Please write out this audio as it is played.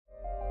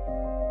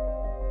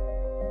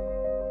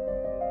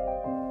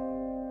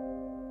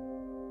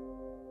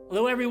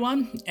Hello,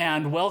 everyone,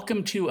 and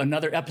welcome to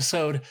another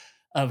episode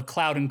of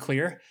Cloud and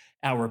Clear,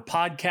 our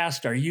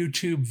podcast, our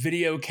YouTube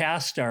video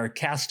cast, our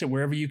cast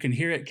wherever you can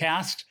hear it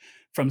cast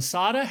from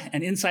SADA,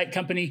 an Insight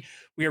company.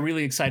 We are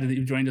really excited that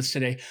you've joined us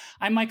today.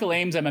 I'm Michael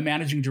Ames. I'm a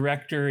managing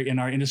director in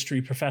our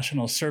industry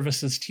professional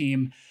services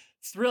team.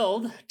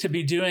 Thrilled to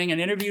be doing an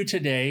interview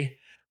today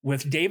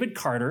with David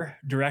Carter,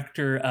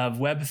 director of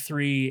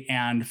Web3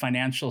 and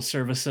financial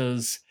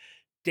services.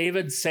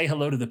 David, say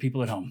hello to the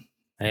people at home.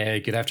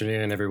 Hey, good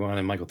afternoon, everyone.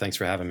 And Michael, thanks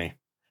for having me.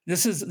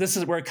 This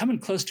is we're coming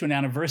close to an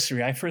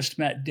anniversary. I first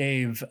met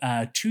Dave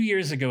 2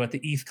 years ago at the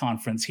ETH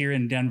conference here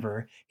in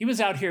Denver. He was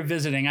out here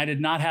visiting. I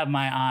did not have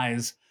my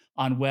eyes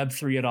on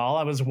Web3 at all.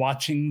 I was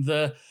watching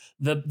the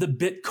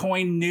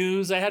Bitcoin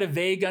news. I had a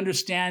vague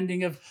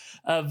understanding of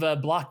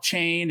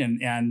blockchain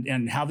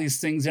and how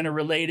these things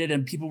interrelated.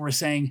 And people were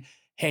saying,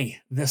 "Hey,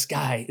 this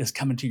guy is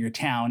coming to your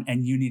town,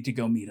 and you need to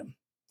go meet him."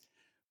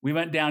 We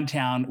went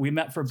downtown, we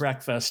met for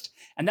breakfast,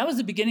 and that was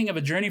the beginning of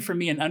a journey for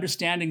me in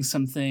understanding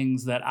some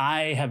things that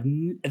I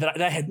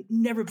had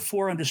never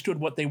before understood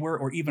what they were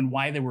or even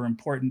why they were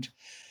important.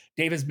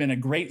 Dave has been a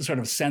great sort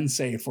of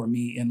sensei for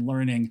me in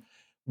learning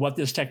what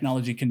this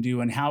technology can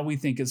do and how we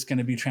think it's going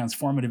to be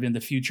transformative in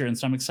the future. And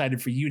so I'm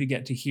excited for you to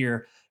get to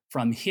hear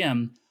from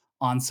him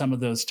on some of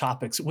those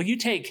topics. Will you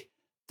take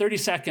 30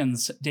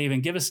 seconds, Dave,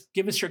 and give us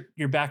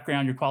your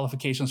background, your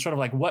qualifications, sort of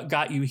like what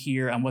got you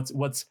here and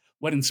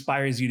what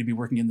inspires you to be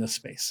working in this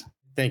space?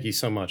 Thank you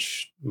so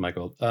much,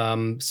 Michael.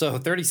 So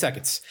 30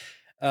 seconds.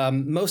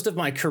 Most of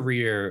my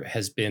career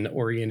has been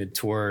oriented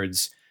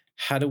towards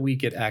how do we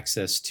get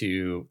access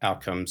to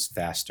outcomes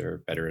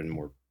faster, better, and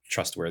more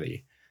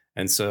trustworthy.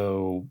 And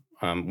so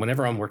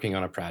whenever I'm working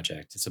on a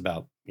project, it's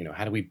about,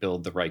 how do we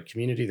build the right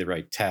community, the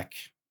right tech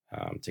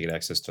to get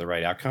access to the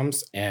right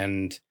outcomes.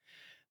 And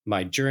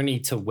my journey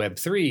to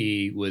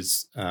Web3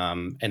 was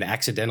an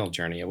accidental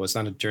journey. It was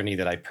not a journey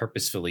that I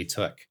purposefully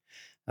took.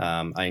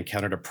 I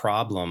encountered a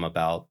problem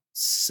about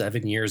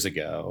 7 years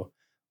ago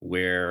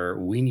where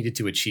we needed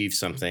to achieve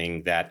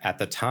something that at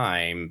the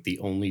time, the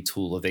only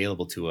tool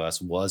available to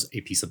us was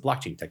a piece of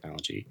blockchain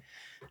technology.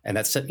 And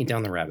that set me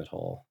down the rabbit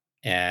hole.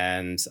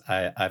 And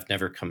I've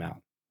never come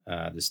out.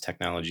 This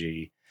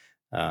technology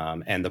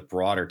and the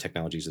broader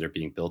technologies that are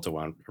being built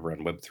around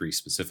Web3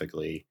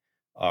 specifically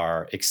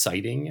are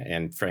exciting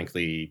and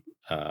frankly,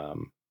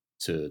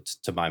 to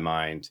my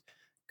mind,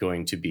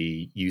 going to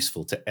be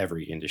useful to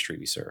every industry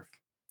we serve.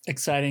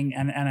 Exciting,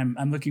 and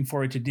I'm looking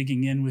forward to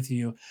digging in with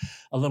you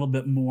a little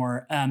bit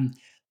more.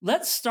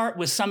 Let's start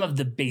with some of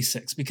the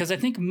basics, because I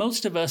think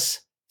most of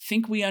us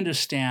think we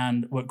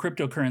understand what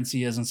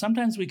cryptocurrency is, and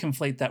sometimes we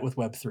conflate that with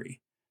Web3.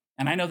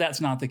 And I know that's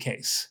not the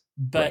case.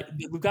 But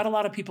Right. we've got a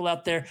lot of people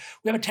out there.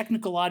 We have a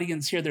technical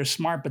audience here. They're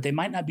smart, but they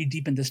might not be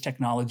deep in this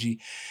technology.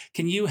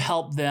 Can you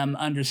help them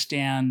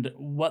understand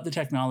what the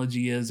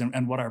technology is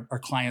and what our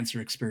clients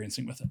are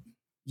experiencing with it?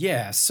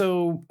 Yeah.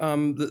 So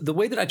the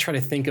way that I try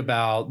to think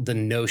about the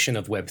notion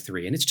of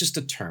Web3, and it's just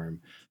a term,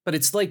 but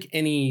it's like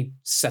any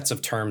sets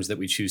of terms that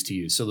we choose to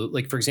use. So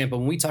like, for example,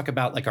 when we talk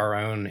about like our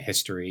own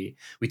history,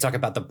 we talk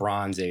about the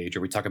Bronze Age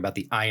or we talk about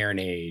the Iron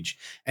Age.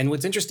 And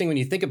what's interesting when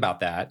you think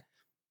about that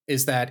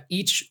is that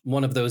each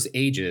one of those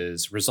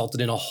ages resulted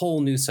in a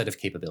whole new set of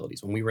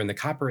capabilities. When we were in the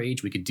Copper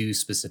Age, we could do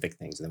specific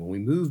things. And then when we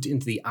moved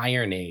into the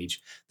Iron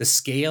Age, the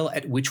scale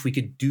at which we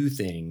could do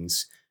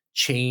things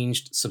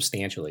changed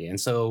substantially. And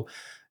so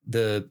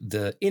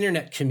the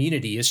internet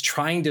community is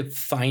trying to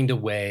find a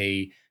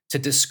way to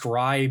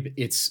describe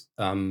its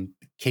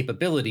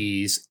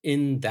capabilities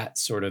in that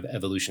sort of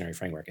evolutionary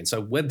framework. And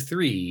so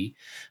Web3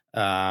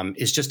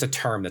 is just a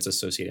term that's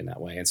associated in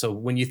that way. And so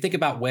when you think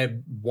about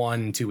Web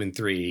 1, 2, and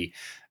 3,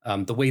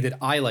 the way that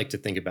I like to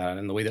think about it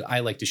and the way that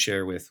I like to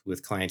share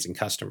with clients and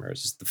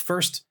customers is the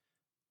first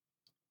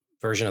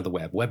version of the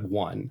web, Web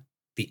 1,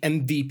 the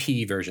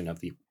MVP version of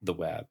the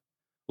web,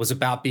 was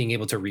about being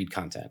able to read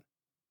content.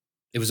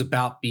 It was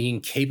about being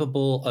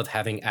capable of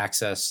having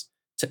access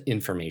to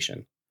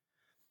information.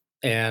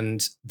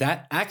 And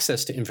that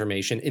access to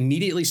information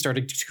immediately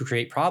started to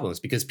create problems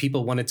because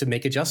people wanted to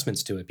make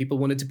adjustments to it. People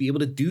wanted to be able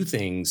to do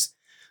things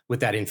with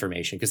that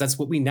information because that's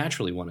what we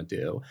naturally want to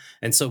do.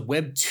 And so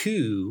Web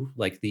 2,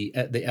 like the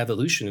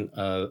evolution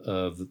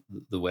of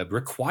the web,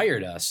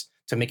 required us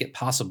to make it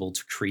possible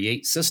to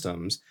create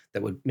systems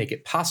that would make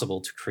it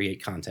possible to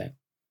create content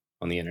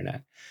on the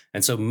internet.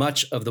 And so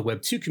much of the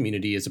Web 2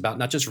 community is about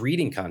not just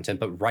reading content,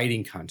 but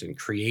writing content,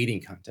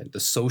 creating content, the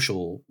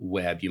social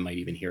web, you might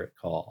even hear it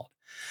called.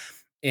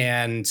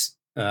 And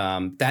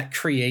that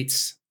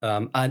creates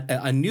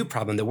a new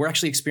problem that we're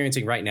actually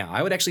experiencing right now.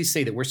 I would actually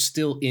say that we're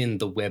still in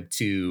the Web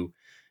 2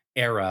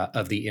 era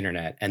of the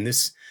internet. And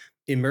this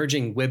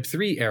emerging Web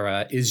 3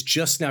 era is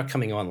just now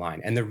coming online.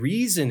 And the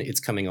reason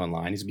it's coming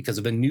online is because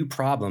of a new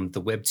problem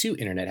the Web 2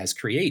 internet has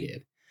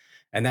created.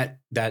 And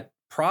that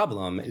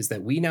problem is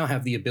that we now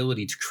have the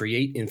ability to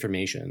create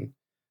information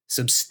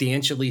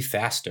substantially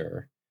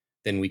faster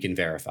than we can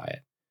verify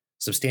it,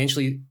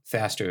 substantially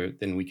faster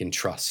than we can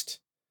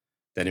trust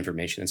that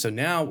information. And so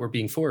now we're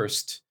being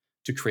forced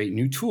to create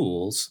new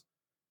tools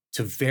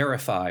to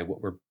verify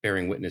what we're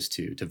bearing witness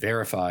to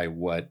verify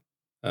what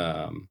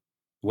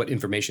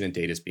information and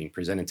data is being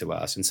presented to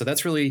us. And so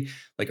that's really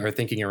like our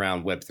thinking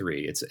around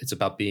Web3. It's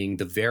about being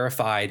the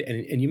verified,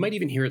 and you might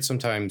even hear it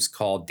sometimes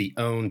called the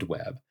owned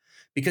web,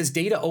 because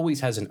data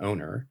always has an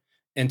owner.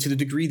 And to the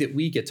degree that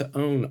we get to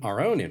own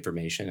our own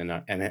information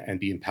and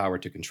be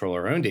empowered to control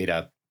our own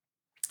data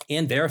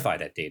and verify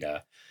that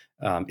data,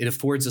 it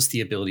affords us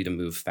the ability to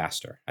move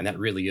faster. And that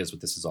really is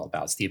what this is all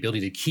about. It's the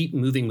ability to keep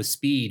moving with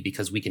speed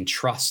because we can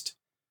trust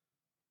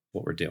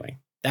what we're doing.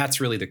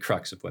 That's really the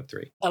crux of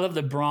Web3. I love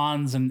the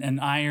bronze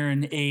and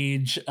iron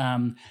age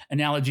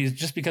analogies,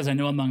 just because I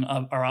know among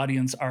our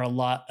audience are a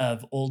lot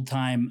of old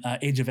time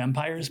Age of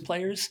Empires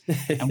players,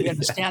 and we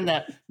understand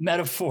that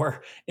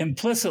metaphor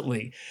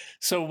implicitly.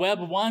 So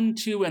Web 1,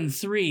 2, and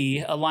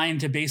 3 align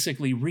to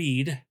basically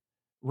read,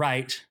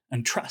 write,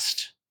 and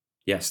trust.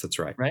 Yes, that's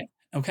right. Right.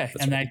 Okay,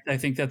 That's and right. I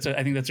think that's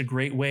a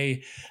great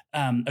way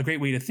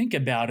to think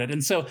about it.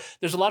 And so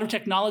there's a lot of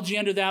technology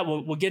under that.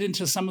 We'll get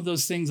into some of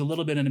those things a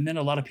little bit in a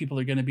minute. A lot of people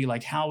are going to be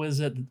like, "How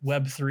is it that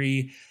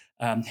Web3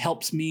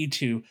 helps me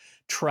to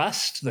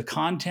trust the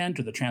content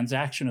or the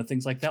transaction or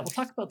things like that?" We'll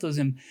talk about those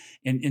in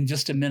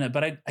just a minute.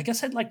 But I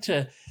guess I'd like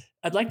to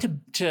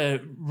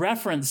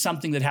reference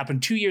something that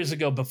happened 2 years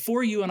ago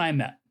before you and I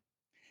met.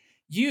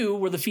 You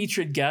were the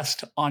featured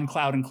guest on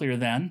Cloud and Clear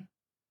then,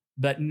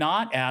 but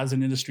not as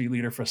an industry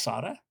leader for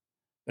SADA,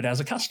 but as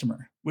a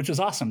customer, which is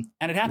awesome.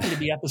 And it happened to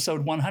be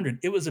episode 100.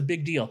 It was a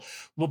big deal.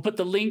 We'll put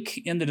the link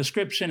in the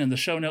description and the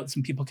show notes,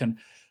 and people can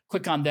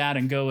click on that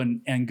and go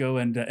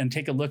and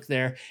take a look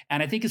there.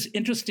 And I think it's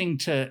interesting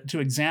to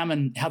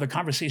examine how the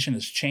conversation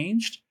has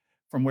changed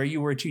from where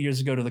you were 2 years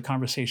ago to the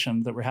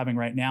conversation that we're having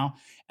right now.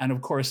 And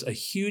of course, a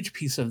huge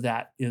piece of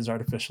that is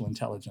artificial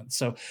intelligence.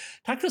 So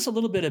talk to us a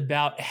little bit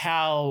about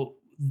how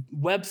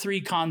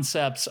Web3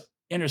 concepts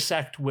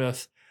intersect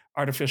with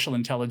artificial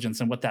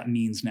intelligence and what that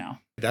means now.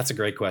 That's a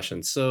great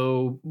question.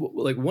 So,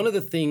 like, one of the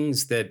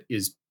things that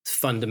is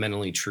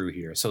fundamentally true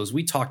here. So, as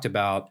we talked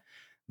about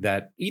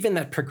that, even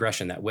that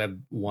progression, that Web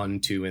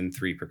 1, 2, and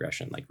 3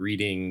 progression, like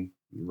reading,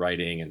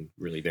 writing, and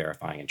really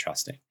verifying and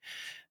trusting,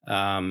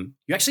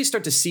 you actually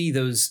start to see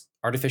those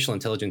artificial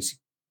intelligence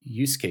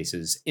use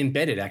cases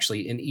embedded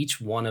actually in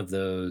each one of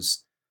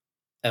those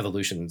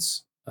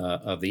evolutions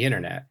of the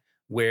internet.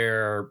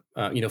 Where,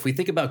 if we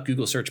think about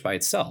Google search by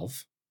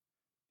itself,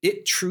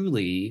 it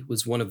truly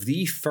was one of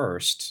the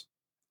first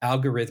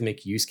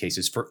algorithmic use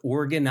cases for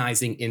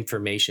organizing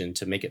information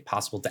to make it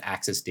possible to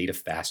access data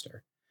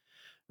faster,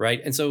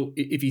 right? And so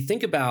if you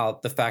think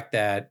about the fact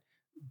that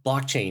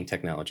blockchain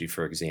technology,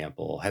 for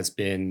example, has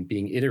been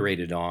being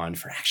iterated on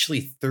for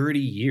actually 30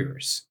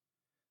 years,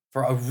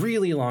 for a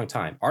really long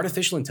time.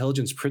 Artificial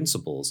intelligence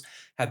principles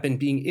have been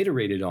being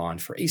iterated on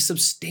for a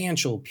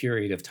substantial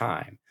period of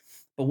time.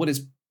 But what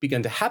has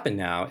begun to happen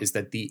now is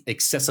that the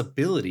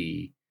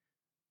accessibility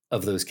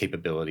of those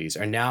capabilities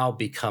are now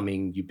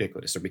becoming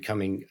ubiquitous. They're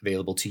becoming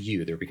available to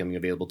you. They're becoming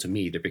available to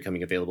me. They're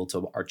becoming available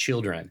to our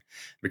children.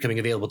 They're becoming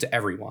available to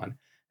everyone.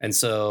 And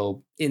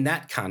so in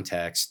that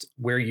context,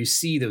 where you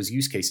see those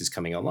use cases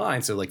coming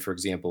online, so like, for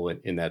example,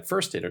 in that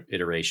first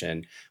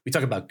iteration, we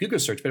talk about Google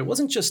search, but it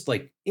wasn't just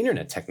like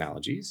internet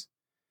technologies,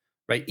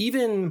 right?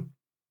 Even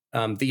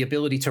the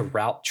ability to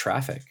route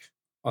traffic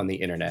on the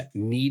internet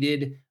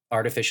needed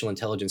artificial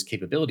intelligence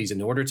capabilities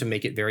in order to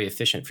make it very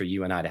efficient for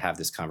you and I to have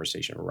this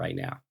conversation right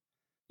now.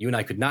 You and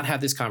I could not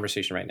have this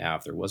conversation right now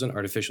if there wasn't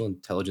artificial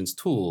intelligence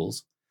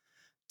tools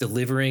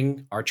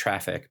delivering our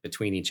traffic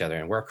between each other.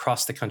 And we're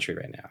across the country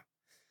right now.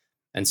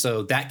 And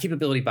so that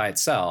capability by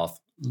itself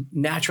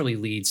naturally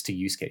leads to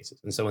use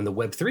cases. And so in the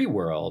Web3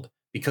 world,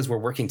 because we're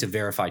working to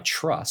verify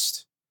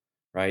trust,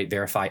 right,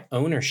 verify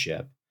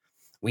ownership,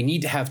 we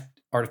need to have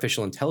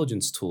artificial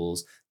intelligence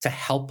tools to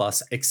help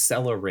us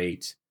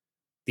accelerate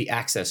the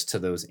access to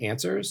those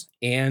answers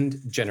and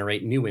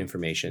generate new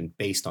information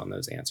based on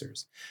those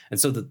answers. And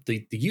so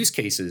the use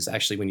cases,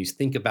 actually, when you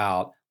think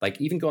about, like,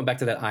 even going back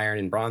to that Iron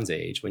and Bronze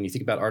Age, when you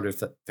think about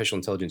artificial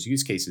intelligence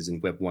use cases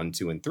in Web 1,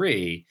 2, and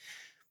 3,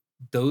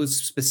 those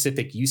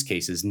specific use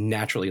cases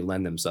naturally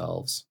lend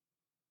themselves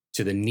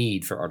to the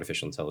need for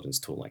artificial intelligence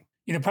tooling.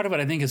 Part of what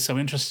I think is so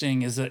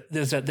interesting is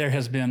that there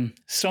has been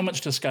so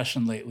much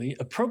discussion lately,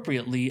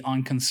 appropriately,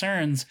 on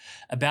concerns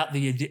about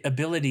the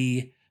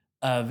ability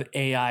of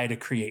AI to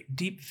create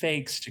deep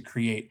fakes, to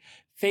create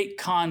fake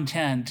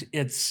content.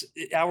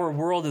 Our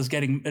world is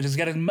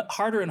getting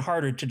harder and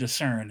harder to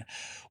discern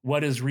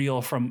what is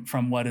real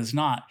from what is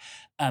not.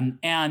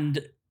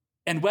 And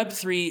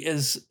Web3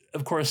 is,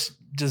 of course,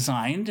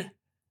 designed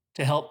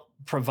to help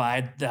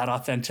provide that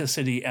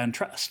authenticity and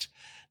trust.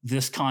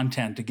 This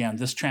content, again,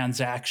 this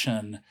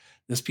transaction,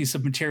 this piece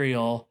of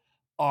material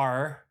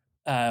are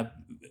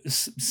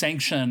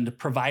sanctioned,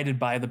 provided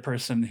by the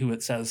person who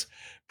it says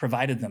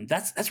provided them.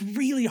 That's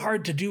really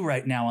hard to do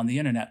right now on the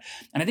internet.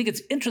 And I think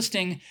it's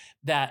interesting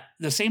that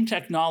the same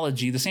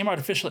technology, the same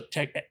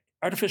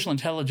artificial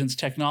intelligence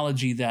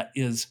technology that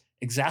is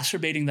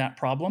exacerbating that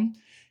problem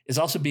is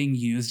also being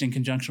used in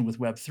conjunction with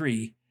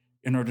Web3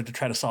 in order to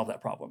try to solve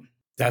that problem.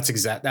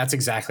 That's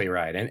exactly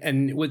right.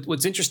 And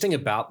what's interesting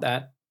about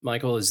that,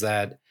 Michael, is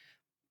that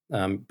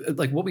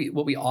like what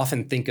we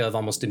often think of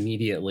almost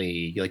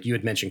immediately, like you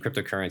had mentioned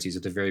cryptocurrencies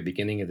at the very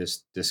beginning of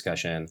this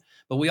discussion,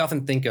 but we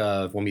often think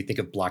of when we think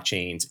of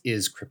blockchains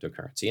is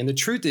cryptocurrency. And the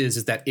truth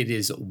is that it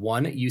is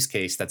one use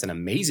case that's an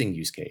amazing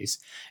use case,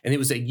 and it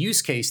was a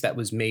use case that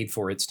was made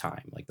for its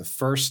time. Like the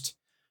first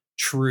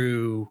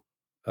true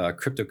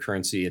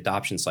cryptocurrency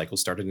adoption cycle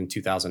started in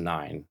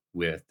 2009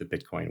 with the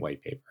Bitcoin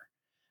white paper.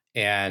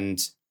 And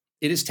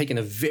it has taken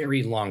a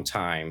very long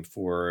time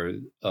for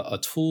a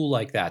tool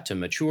like that to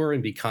mature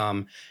and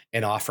become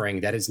an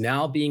offering that is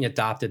now being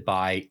adopted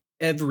by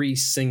every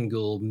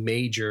single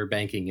major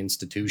banking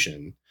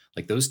institution.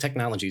 Like those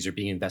technologies are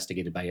being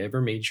investigated by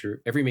every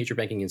major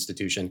banking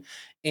institution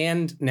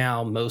and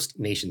now most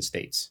nation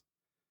states.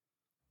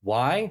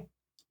 Why?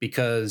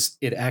 Because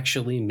it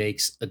actually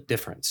makes a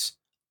difference.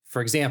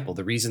 For example,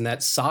 the reason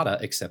that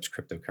SADA accepts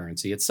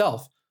cryptocurrency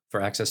itself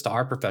for access to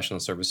our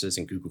professional services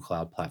and Google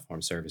Cloud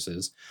Platform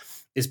services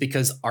is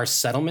because our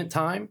settlement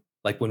time,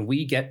 like when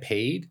we get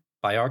paid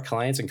by our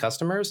clients and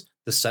customers,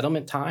 the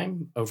settlement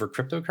time over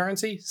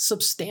cryptocurrency,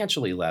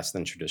 substantially less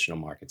than traditional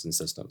markets and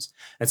systems.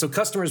 And so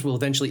customers will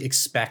eventually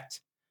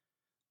expect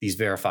these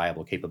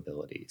verifiable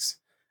capabilities.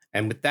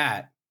 And with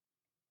that,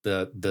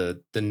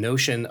 the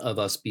notion of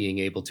us being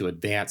able to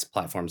advance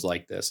platforms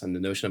like this and the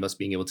notion of us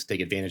being able to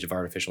take advantage of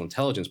artificial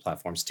intelligence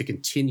platforms to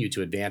continue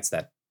to advance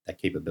that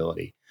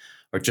capability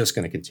are just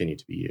going to continue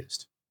to be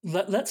used.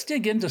 Let's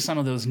dig into some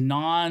of those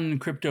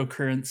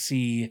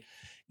non-cryptocurrency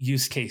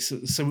use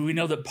cases. So we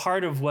know that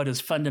part of what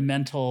is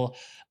fundamental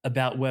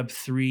about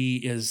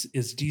Web3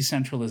 is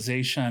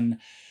decentralization.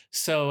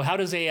 So how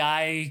does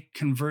AI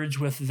converge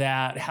with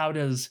that? How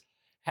does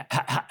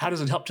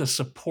it help to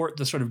support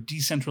the sort of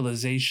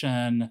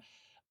decentralization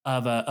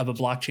of a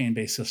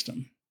blockchain-based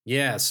system?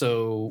 Yeah.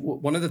 So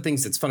one of the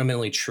things that's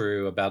fundamentally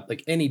true about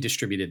like any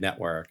distributed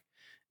network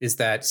is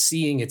that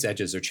seeing its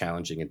edges are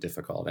challenging and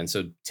difficult. And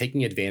so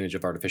taking advantage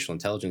of artificial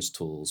intelligence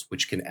tools,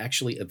 which can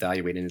actually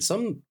evaluate, and in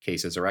some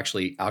cases are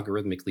actually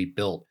algorithmically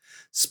built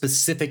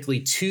specifically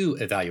to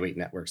evaluate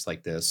networks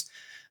like this,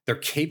 they're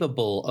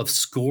capable of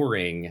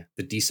scoring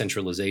the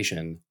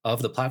decentralization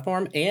of the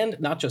platform and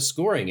not just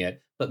scoring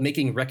it, but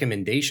making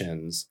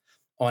recommendations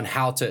on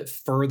how to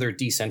further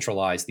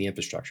decentralize the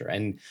infrastructure.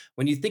 And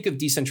when you think of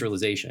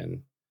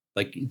decentralization,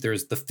 like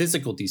there's the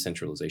physical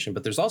decentralization,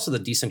 but there's also the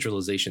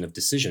decentralization of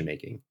decision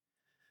making.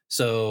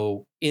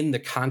 So in the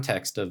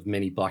context of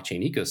many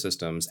blockchain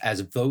ecosystems,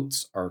 as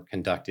votes are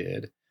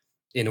conducted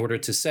in order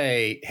to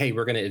say, hey,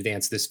 we're going to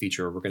advance this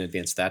feature, or we're going to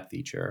advance that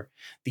feature,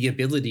 the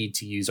ability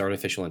to use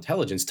artificial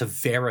intelligence to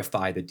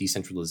verify the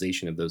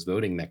decentralization of those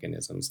voting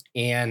mechanisms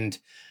and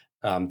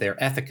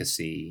their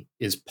efficacy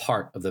is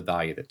part of the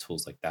value that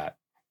tools like that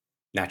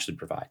naturally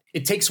provide.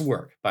 It takes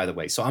work, by the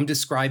way. So I'm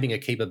describing a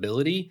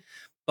capability,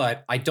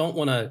 but I don't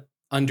want to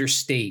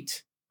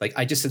understate, like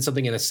I just said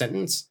something in a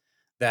sentence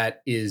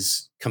that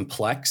is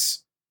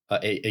complex,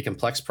 a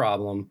complex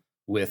problem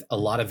with a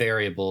lot of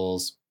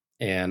variables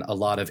and a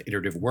lot of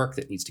iterative work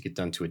that needs to get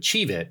done to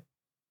achieve it.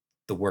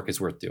 The work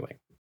is worth doing.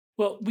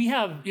 Well,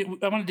 I want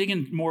to dig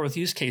in more with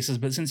use cases,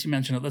 but since you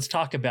mentioned it, let's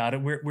talk about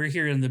it. We're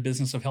here in the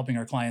business of helping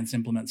our clients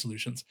implement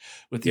solutions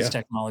with these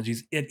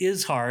technologies. It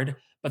is hard,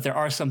 but there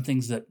are some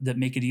things that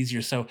make it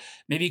easier. So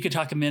maybe you could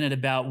talk a minute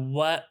about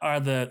what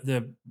are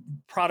the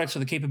products or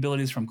the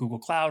capabilities from Google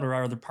Cloud or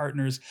our other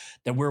partners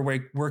that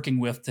we're working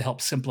with to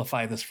help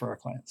simplify this for our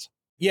clients.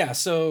 Yeah,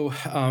 so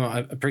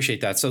I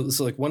appreciate that. So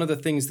like one of the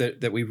things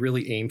that we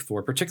really aim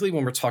for, particularly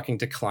when we're talking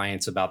to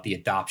clients about the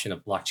adoption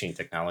of blockchain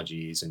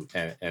technologies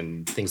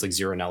and things like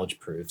zero knowledge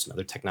proofs and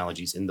other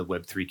technologies in the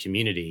Web3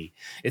 community,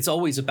 it's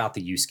always about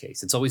the use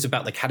case. It's always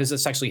about like, how does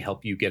this actually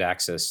help you get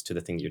access to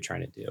the thing that you're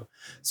trying to do?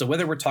 So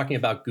whether we're talking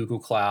about Google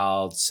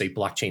Cloud, say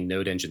blockchain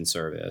node engine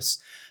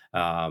service,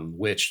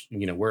 which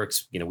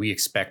we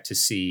expect to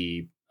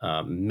see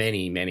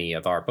many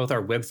of both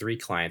our Web3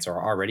 clients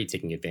are already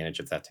taking advantage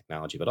of that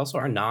technology, but also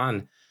our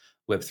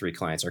non-Web3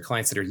 clients, our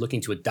clients that are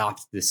looking to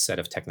adopt this set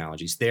of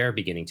technologies. They're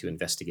beginning to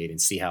investigate and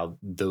see how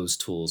those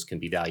tools can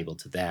be valuable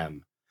to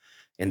them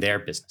and their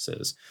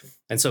businesses.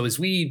 And so as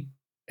we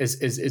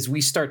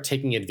start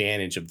taking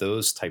advantage of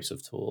those types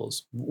of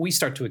tools, we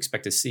start to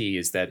expect to see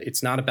is that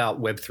it's not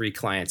about Web3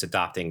 clients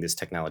adopting this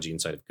technology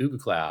inside of Google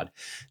Cloud.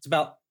 It's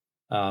about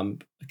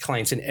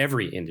clients in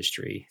every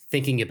industry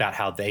thinking about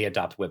how they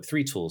adopt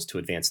Web3 tools to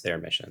advance their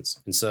missions.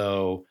 And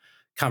so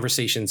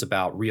conversations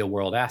about real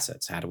world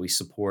assets. How do we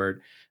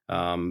support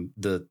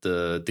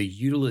the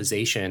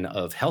utilization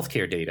of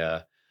healthcare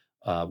data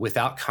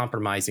without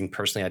compromising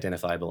personally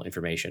identifiable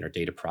information or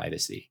data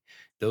privacy?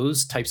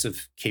 Those types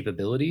of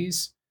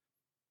capabilities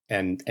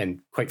and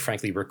quite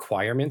frankly,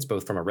 requirements,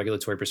 both from a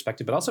regulatory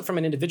perspective, but also from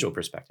an individual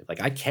perspective.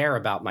 Like I care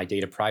about my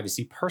data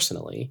privacy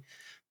personally.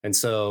 And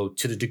so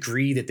to the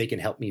degree that they can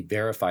help me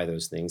verify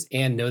those things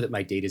and know that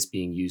my data is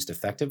being used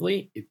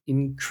effectively, it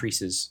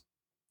increases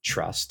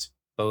trust,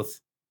 both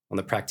on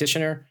the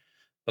practitioner,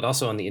 but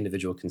also on the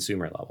individual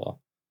consumer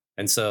level.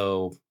 And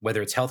so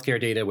whether it's healthcare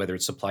data, whether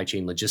it's supply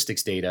chain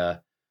logistics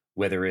data,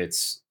 whether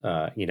it's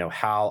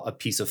how a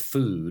piece of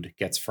food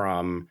gets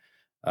from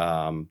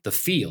the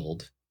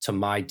field to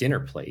my dinner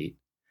plate,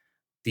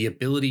 the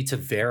ability to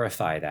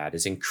verify that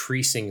is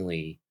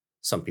increasingly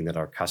something that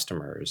our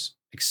customers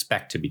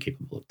expect to be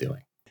capable of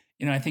doing.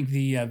 I think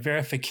the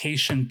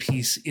verification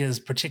piece is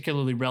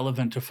particularly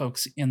relevant to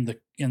folks in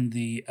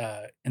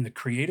the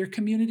creator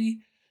community,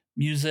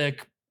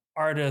 music,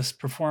 artists,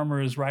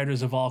 performers,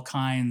 writers of all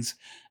kinds.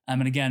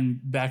 And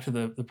again, back to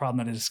the problem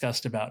that I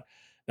discussed about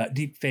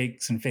deep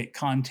fakes and fake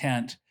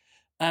content.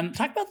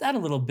 Talk about that a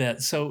little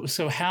bit. So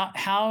how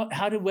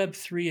do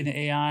Web3 and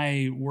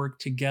AI work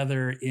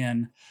together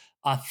in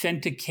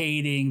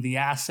authenticating the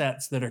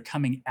assets that are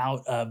coming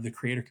out of the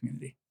creator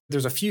community?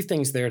 There's a few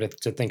things there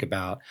to think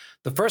about.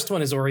 The first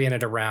one is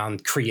oriented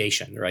around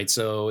creation, right?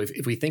 So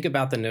if we think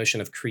about the notion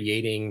of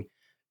creating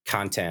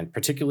content,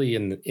 particularly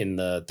in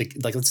the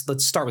like,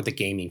 let's start with the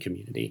gaming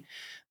community.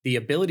 The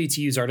ability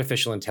to use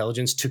artificial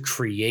intelligence to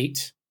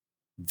create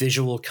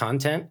visual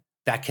content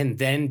that can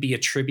then be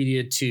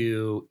attributed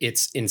to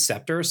its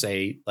inceptor,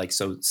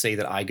 say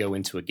that I go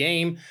into a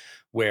game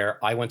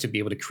where I want to be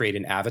able to create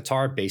an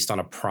avatar based on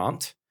a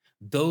prompt.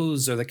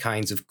 Those are the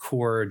kinds of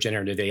core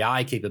generative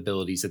AI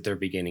capabilities that they're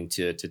beginning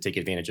to take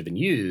advantage of and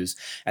use.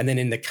 And then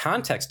in the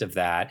context of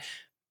that,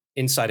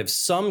 inside of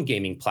some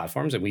gaming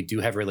platforms, and we do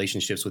have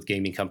relationships with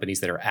gaming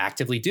companies that are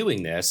actively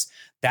doing this,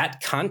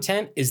 that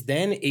content is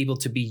then able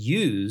to be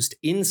used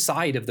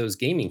inside of those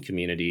gaming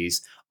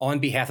communities on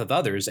behalf of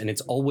others, and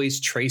it's always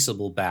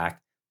traceable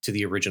back to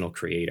the original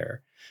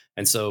creator.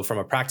 And so from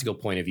a practical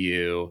point of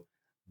view,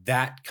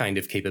 that kind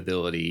of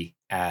capability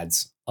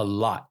adds a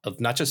lot of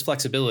not just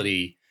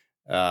flexibility,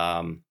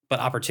 but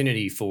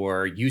opportunity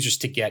for users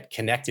to get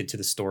connected to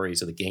the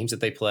stories of the games that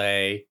they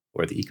play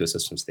or the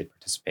ecosystems they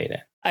participate in.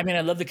 I mean,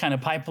 I love the kind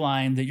of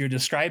pipeline that you're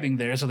describing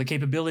there. So the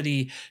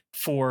capability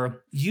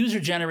for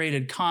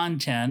user-generated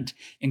content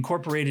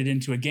incorporated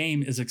into a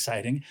game is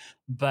exciting,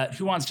 but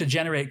who wants to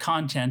generate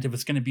content if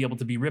it's going to be able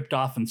to be ripped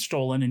off and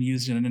stolen and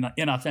used in an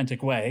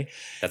inauthentic way?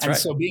 That's right.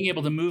 So being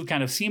able to move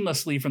kind of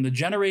seamlessly from the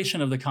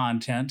generation of the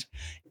content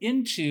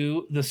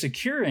into the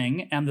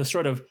securing and the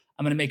sort of,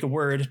 I'm going to make a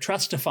word,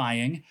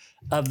 trustifying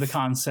of the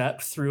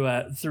concept through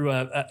a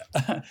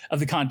of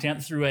the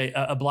content through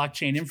a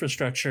blockchain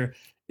infrastructure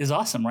is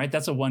awesome, right?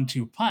 That's a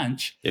 1-2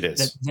 punch. It is.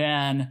 That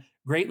then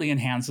greatly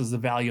enhances the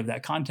value of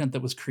that content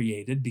that was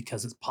created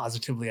because it's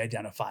positively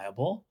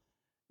identifiable,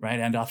 right,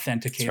 and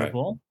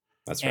authenticatable.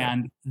 That's right.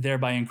 And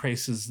thereby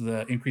increases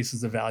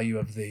the value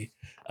of the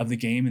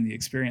game and the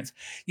experience.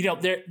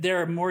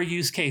 There are more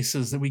use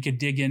cases that we could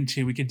dig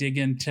into. We could dig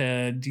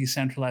into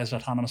decentralized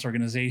autonomous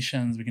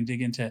organizations. We can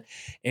dig into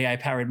AI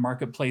powered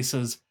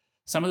marketplaces.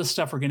 Some of the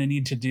stuff we're going to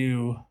need to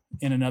do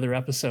in another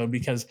episode,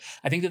 because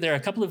I think that there are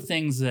a couple of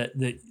things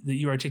that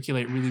you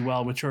articulate really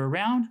well, which are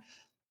around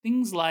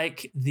things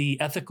like the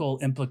ethical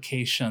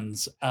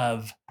implications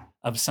of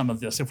some of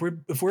this. If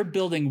we're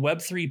building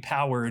Web3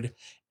 powered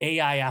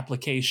AI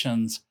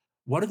applications,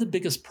 what are the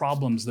biggest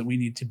problems that we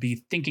need to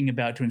be thinking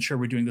about to ensure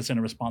we're doing this in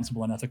a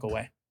responsible and ethical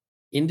way?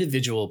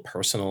 Individual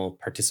personal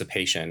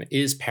participation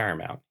is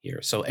paramount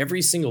here. So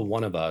every single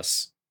one of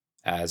us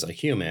as a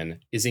human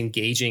is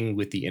engaging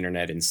with the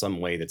internet in some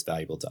way that's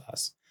valuable to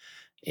us.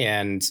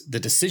 And the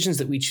decisions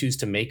that we choose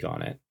to make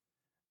on it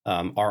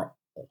are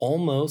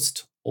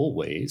almost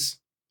always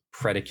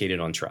predicated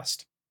on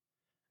trust.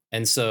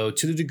 And so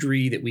to the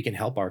degree that we can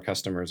help our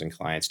customers and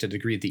clients, to the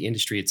degree that the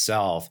industry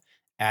itself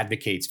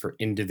advocates for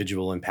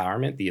individual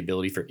empowerment, the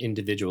ability for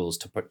individuals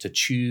to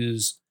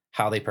choose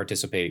how they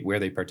participate, where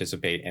they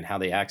participate, and how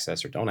they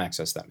access or don't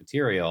access that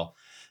material,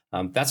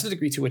 that's the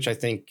degree to which I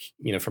think,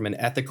 from an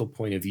ethical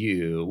point of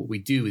view, what we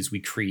do is we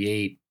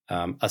create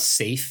a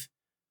safe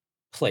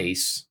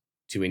place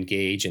to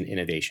engage in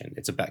innovation.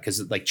 It's about,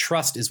 because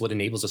trust is what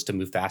enables us to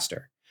move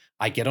faster.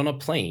 I get on a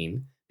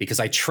plane because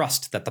I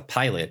trust that the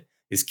pilot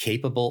is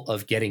capable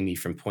of getting me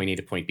from point A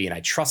to point B. And I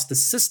trust the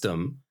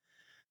system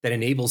that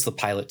enables the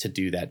pilot to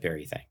do that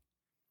very thing.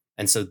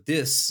 And so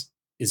this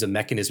is a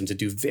mechanism to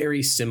do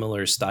very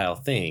similar style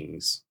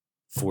things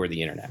for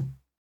the internet.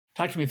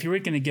 Talk to me, if you were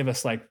going to give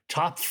us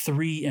top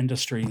 3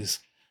 industries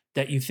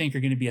that you think are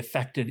going to be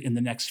affected in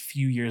the next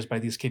few years by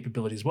these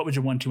capabilities, what would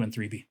your 1, 2, and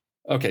 3 be?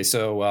 Okay,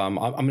 so I'm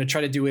going to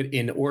try to do it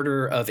in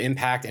order of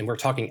impact, and we're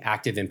talking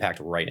active impact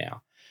right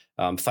now.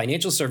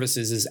 Financial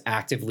services is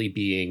actively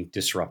being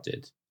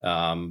disrupted,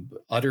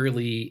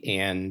 utterly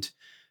and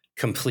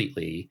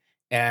completely.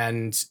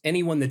 And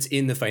anyone that's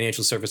in the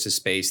financial services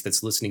space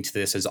that's listening to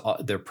this,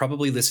 they're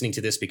probably listening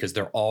to this because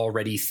they're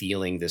already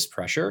feeling this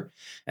pressure,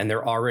 and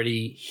they're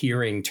already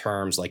hearing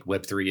terms like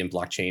Web3 and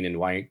blockchain and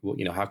why,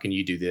 how can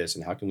you do this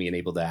and how can we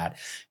enable that,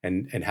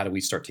 and how do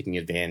we start taking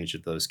advantage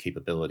of those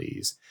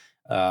capabilities?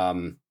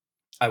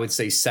 I would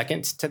say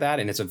second to that,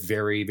 and it's a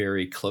very,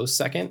 very close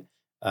second,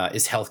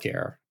 is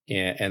healthcare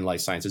and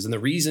life sciences. And the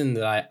reason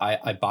that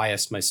I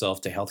biased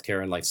myself to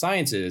healthcare and life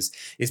sciences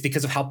is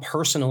because of how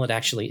personal it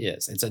actually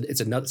is.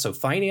 So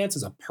finance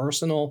is a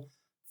personal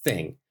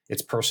thing.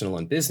 It's personal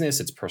in business.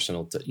 It's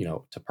personal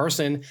to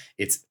person.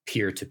 It's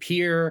peer to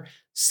peer.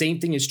 Same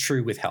thing is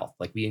true with health.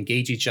 Like we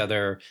engage each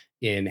other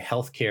in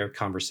healthcare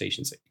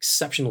conversations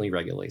exceptionally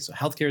regularly. So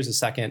healthcare is the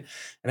second.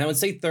 And I would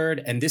say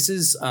third, and this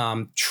is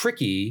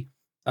tricky,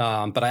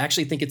 but I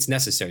actually think it's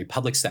necessary,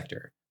 public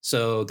sector.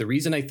 So the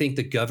reason I think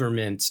the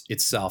government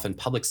itself and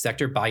public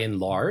sector by and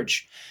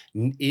large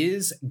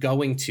is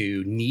going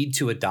to need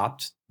to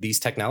adopt these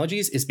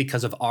technologies is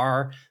because of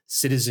our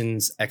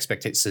citizens'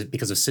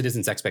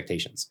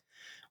 expectations.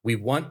 We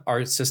want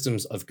our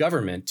systems of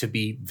government to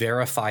be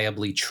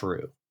verifiably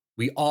true.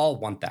 We all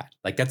want that.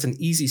 Like that's an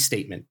easy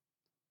statement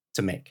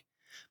to make.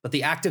 But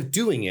the act of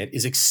doing it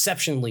is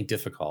exceptionally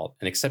difficult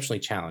and exceptionally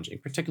challenging,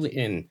 particularly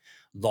in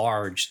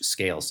large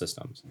scale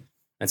systems.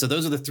 And so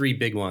those are the three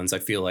big ones I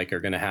feel like are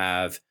going to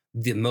have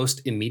the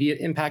most immediate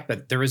impact,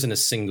 but there isn't a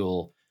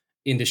single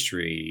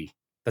industry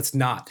that's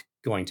not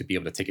going to be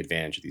able to take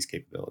advantage of these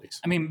capabilities.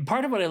 I mean,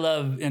 part of what I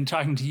love in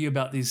talking to you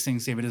about these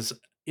things, David,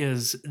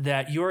 is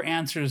that your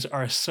answers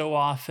are so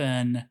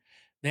often,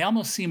 they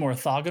almost seem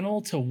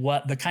orthogonal to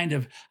what the kind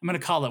of, I'm going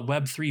to call it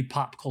Web3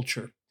 pop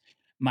culture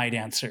might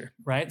answer,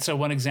 right? So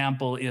one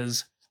example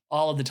is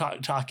all of the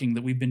talking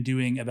that we've been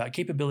doing about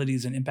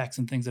capabilities and impacts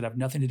and things that have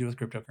nothing to do with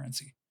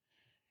cryptocurrency.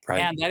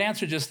 Right. And that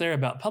answer just there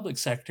about public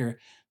sector,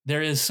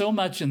 there is so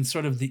much in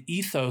sort of the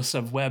ethos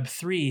of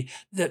Web3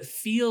 that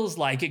feels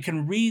like it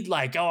can read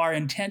like, oh, our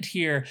intent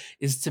here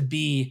is to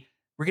be,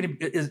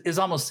 is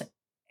almost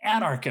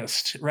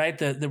anarchist, right?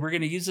 That we're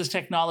going to use this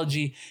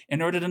technology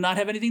in order to not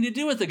have anything to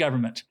do with the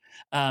government.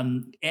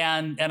 And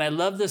I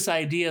love this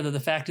idea that the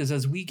fact is,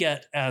 as we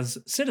get as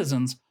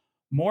citizens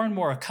more and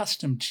more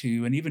accustomed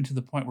to, and even to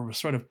the point where we're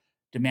sort of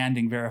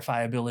demanding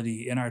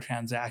verifiability in our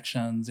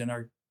transactions, in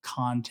our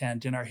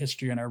content, in our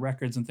history, in our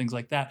records and things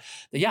like that,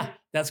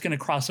 that's going to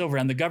cross over.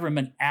 And the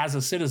government as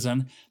a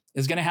citizen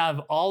is going to have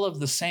all of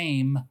the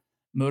same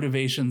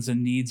motivations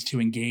and needs to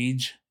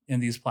engage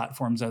in these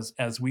platforms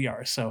as we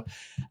are. So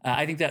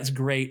I think that's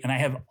great. And I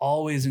have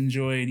always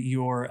enjoyed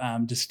your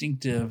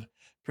distinctive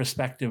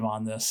perspective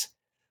on this,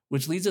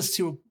 which leads us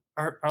to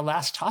our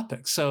last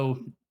topic. So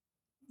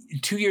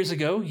 2 years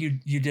ago,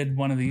 you did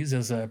one of these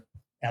as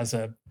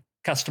a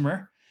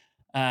customer.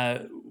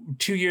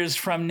 2 years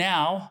from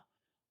now,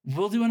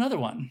 we'll do another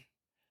one.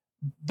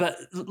 But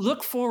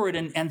look forward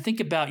and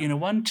think about,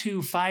 1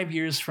 to 5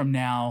 years from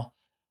now,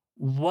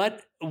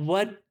 what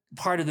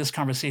part of this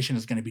conversation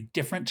is going to be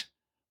different?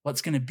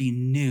 What's going to be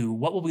new?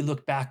 What will we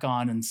look back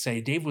on and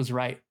say, Dave was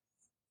right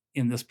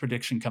in this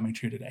prediction coming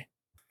true today?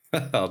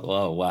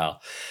 Oh, wow.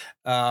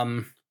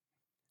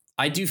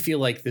 I do feel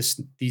like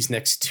these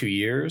next 2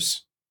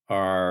 years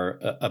are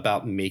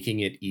about making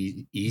it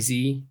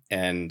easy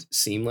and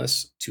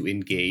seamless to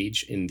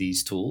engage in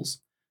these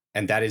tools.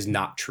 And that is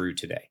not true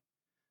today.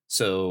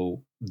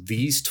 So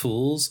these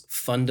tools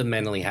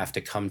fundamentally have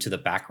to come to the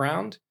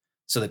background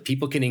so that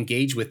people can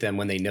engage with them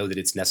when they know that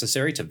it's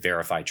necessary to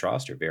verify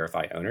trust or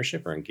verify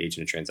ownership or engage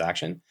in a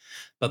transaction,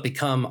 but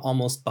become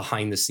almost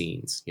behind the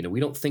scenes. We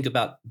don't think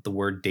about the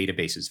word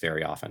databases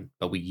very often,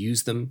 but we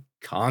use them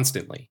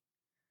constantly.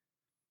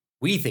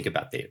 We think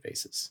about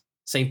databases.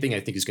 Same thing I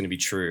think is going to be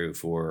true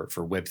for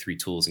Web3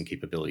 tools and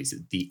capabilities.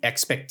 The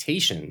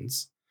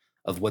expectations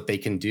of what they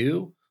can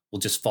do will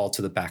just fall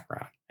to the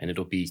background, and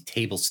it'll be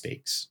table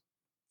stakes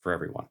for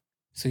everyone.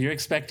 So you're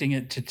expecting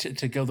it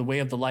to go the way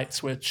of the light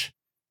switch?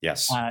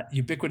 Yes.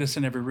 Ubiquitous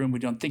in every room. We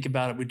don't think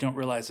about it. We don't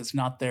realize it's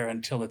not there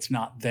until it's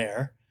not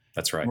there.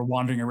 That's right. We're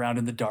wandering around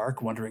in the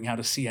dark, wondering how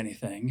to see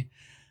anything.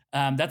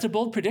 That's a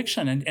bold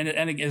prediction.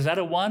 And is that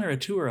a 1 or a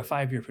 2 or a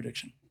 5 year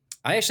prediction?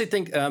 I actually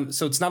think,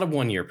 so it's not a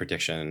 1 year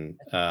prediction,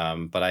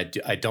 but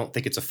I don't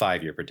think it's a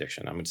 5 year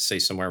prediction. I'm going to say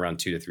somewhere around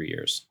 2 to 3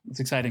 years. It's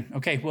exciting.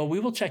 Okay. Well, we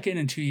will check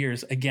in 2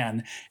 years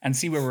again and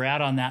see where we're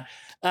at on that.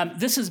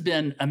 This has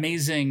been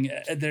amazing.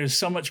 There's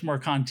so much more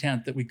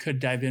content that we could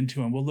dive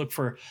into, and we'll look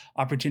for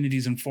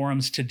opportunities and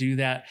forums to do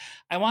that.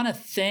 I want to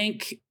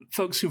thank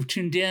folks who've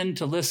tuned in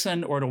to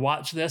listen or to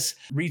watch this.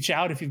 Reach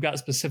out if you've got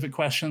specific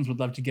questions. We'd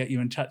love to get you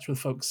in touch with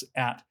folks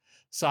at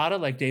SADA,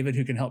 like David,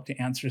 who can help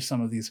to answer some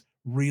of these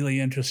really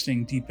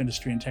interesting deep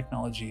industry and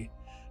technology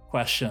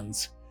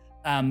questions.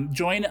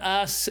 Join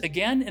us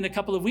again in a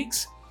couple of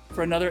weeks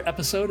for another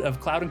episode of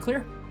Cloud and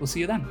Clear. We'll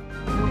see you then.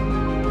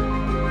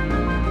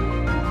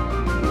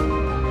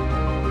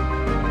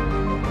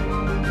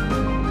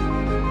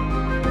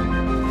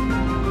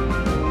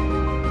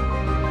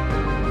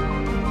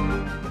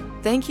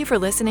 Thank you for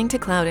listening to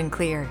Cloud and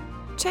Clear.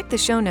 Check the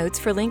show notes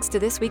for links to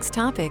this week's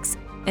topics.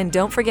 And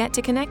don't forget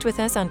to connect with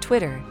us on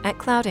Twitter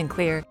 @Cloud and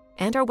Clear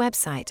and our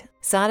website,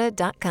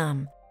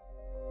 sada.com.